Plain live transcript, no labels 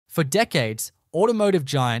For decades, automotive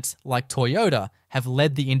giants like Toyota have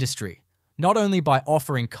led the industry, not only by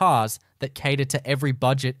offering cars that cater to every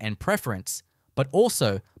budget and preference, but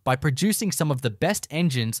also by producing some of the best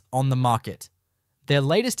engines on the market. Their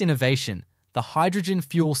latest innovation, the hydrogen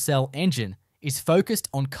fuel cell engine, is focused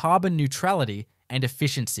on carbon neutrality and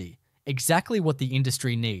efficiency, exactly what the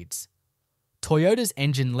industry needs. Toyota's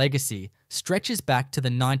engine legacy stretches back to the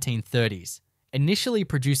 1930s, initially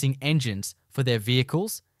producing engines for their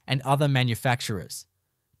vehicles and other manufacturers.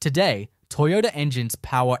 Today, Toyota engines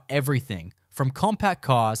power everything from compact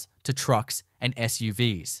cars to trucks and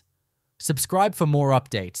SUVs. Subscribe for more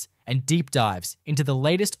updates and deep dives into the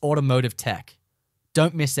latest automotive tech.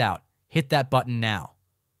 Don't miss out. Hit that button now.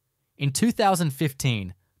 In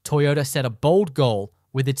 2015, Toyota set a bold goal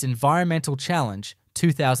with its environmental challenge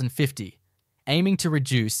 2050, aiming to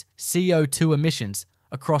reduce CO2 emissions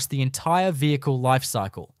across the entire vehicle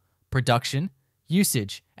lifecycle, production,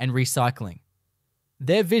 usage, and recycling.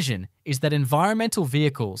 Their vision is that environmental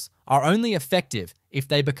vehicles are only effective if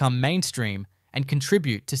they become mainstream and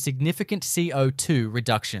contribute to significant CO2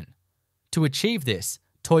 reduction. To achieve this,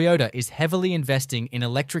 Toyota is heavily investing in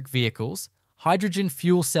electric vehicles, hydrogen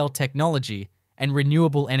fuel cell technology, and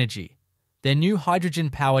renewable energy. Their new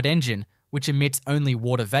hydrogen-powered engine, which emits only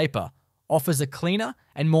water vapor, offers a cleaner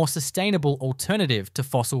and more sustainable alternative to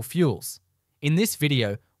fossil fuels. In this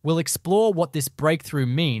video, we'll explore what this breakthrough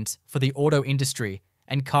means for the auto industry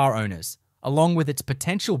and car owners, along with its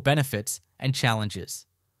potential benefits and challenges.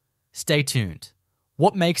 Stay tuned.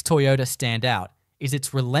 What makes Toyota stand out is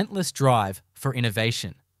its relentless drive for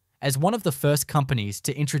innovation. As one of the first companies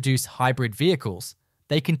to introduce hybrid vehicles,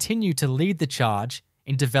 they continue to lead the charge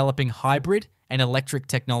in developing hybrid and electric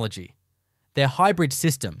technology. Their hybrid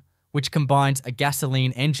system, which combines a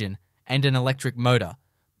gasoline engine and an electric motor,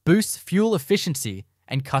 boosts fuel efficiency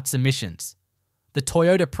and cuts emissions. The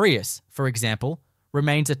Toyota Prius, for example,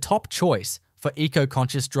 remains a top choice for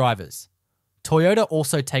eco-conscious drivers. Toyota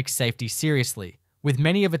also takes safety seriously, with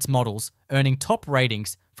many of its models earning top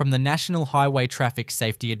ratings from the National Highway Traffic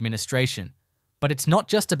Safety Administration. But it's not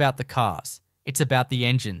just about the cars, it's about the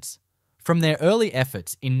engines. From their early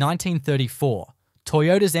efforts in 1934,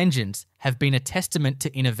 Toyota's engines have been a testament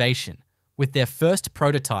to innovation, with their first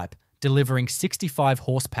prototype delivering 65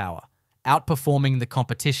 horsepower, outperforming the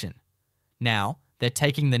competition. Now, they're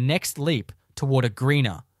taking the next leap toward a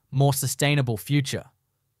greener, more sustainable future.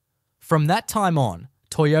 From that time on,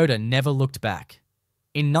 Toyota never looked back.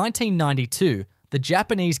 In 1992, the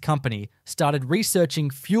Japanese company started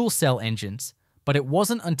researching fuel cell engines, but it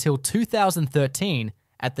wasn't until 2013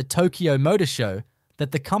 at the Tokyo Motor Show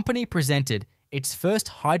that the company presented its first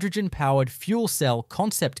hydrogen-powered fuel cell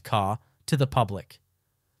concept car to the public.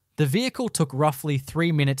 The vehicle took roughly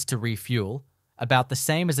 3 minutes to refuel, about the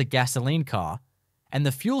same as a gasoline car, and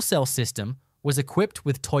the fuel cell system was equipped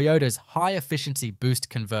with Toyota's high-efficiency boost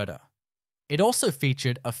converter. It also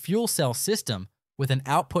featured a fuel cell system with an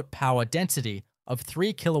output power density of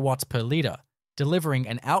 3 kilowatts per liter, delivering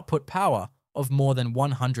an output power of more than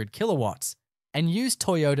 100 kilowatts, and used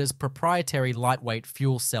Toyota's proprietary lightweight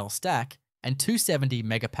fuel cell stack and 270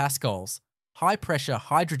 megapascals, high-pressure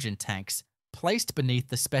hydrogen tanks placed beneath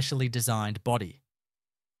the specially designed body.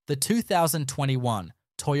 The 2021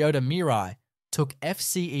 Toyota Mirai took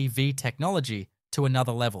FCEV technology to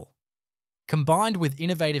another level. Combined with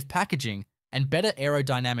innovative packaging and better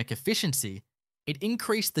aerodynamic efficiency, it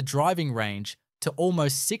increased the driving range to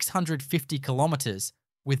almost 650 kilometers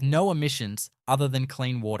with no emissions other than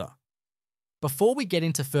clean water. Before we get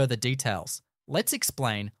into further details, let's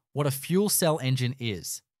explain what a fuel cell engine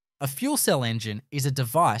is. A fuel cell engine is a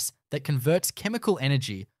device that converts chemical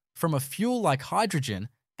energy from a fuel like hydrogen,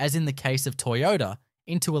 as in the case of Toyota,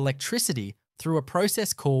 into electricity through a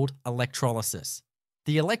process called electrolysis.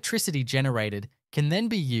 The electricity generated can then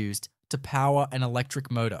be used to power an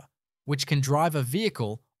electric motor, which can drive a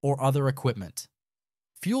vehicle or other equipment.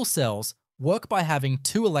 Fuel cells work by having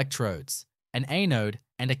two electrodes, an anode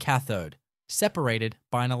and a cathode, separated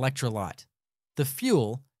by an electrolyte. The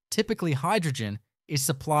fuel, typically hydrogen, is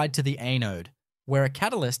supplied to the anode, where a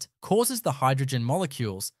catalyst causes the hydrogen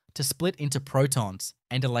molecules to split into protons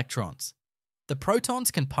and electrons. The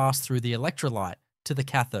protons can pass through the electrolyte to the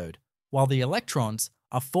cathode, while the electrons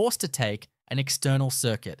are forced to take an external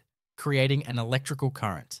circuit, creating an electrical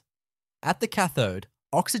current. At the cathode,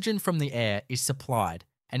 oxygen from the air is supplied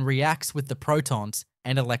and reacts with the protons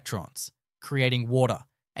and electrons, creating water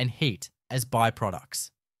and heat as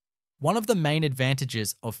byproducts. One of the main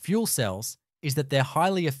advantages of fuel cells is that they're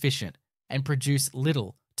highly efficient and produce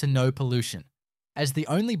little to no pollution, as the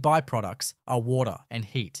only byproducts are water and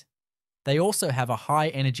heat. They also have a high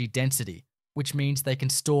energy density, which means they can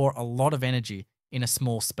store a lot of energy in a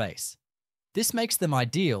small space. This makes them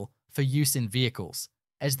ideal for use in vehicles,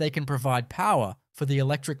 as they can provide power for the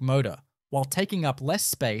electric motor while taking up less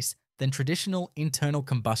space than traditional internal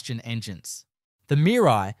combustion engines. The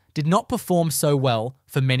Mirai did not perform so well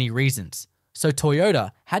for many reasons, so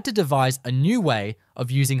Toyota had to devise a new way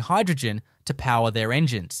of using hydrogen to power their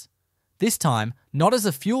engines. This time, not as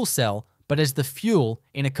a fuel cell, but as the fuel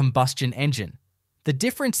in a combustion engine. The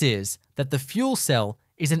difference is that the fuel cell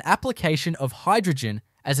is an application of hydrogen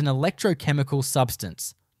as an electrochemical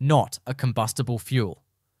substance, not a combustible fuel.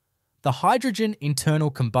 The hydrogen internal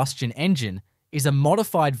combustion engine is a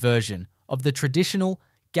modified version of the traditional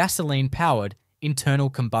gasoline-powered internal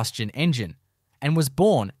combustion engine and was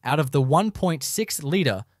born out of the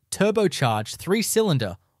 1.6-litre turbocharged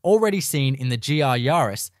three-cylinder already seen in the GR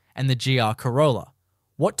Yaris and the GR Corolla.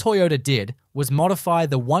 What Toyota did was modify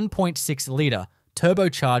the 1.6-litre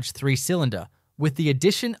turbocharged three-cylinder with the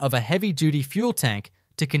addition of a heavy-duty fuel tank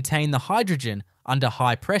to contain the hydrogen under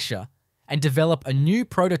high pressure and develop a new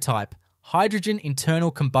prototype hydrogen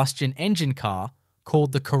internal combustion engine car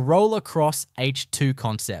called the Corolla Cross H2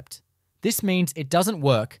 concept. This means it doesn't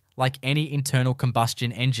work like any internal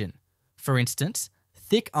combustion engine. For instance,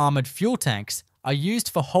 thick armored fuel tanks are used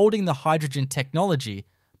for holding the hydrogen technology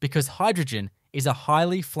because hydrogen is a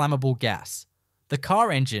highly flammable gas. The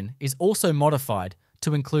car engine is also modified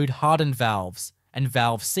to include hardened valves and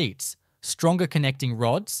valve seats, stronger connecting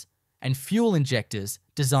rods, and fuel injectors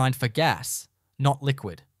designed for gas, not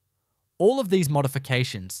liquid. All of these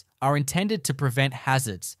modifications are intended to prevent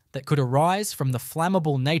hazards that could arise from the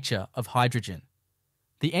flammable nature of hydrogen.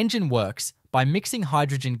 The engine works by mixing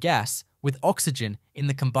hydrogen gas with oxygen in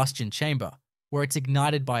the combustion chamber, where it's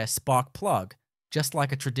ignited by a spark plug, just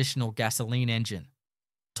like a traditional gasoline engine.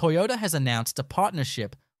 Toyota has announced a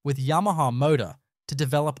partnership with Yamaha Motor to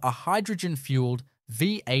develop a hydrogen-fueled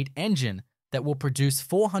V8 engine that will produce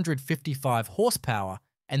 455 horsepower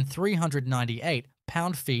and 398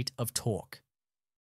 pound-feet of torque.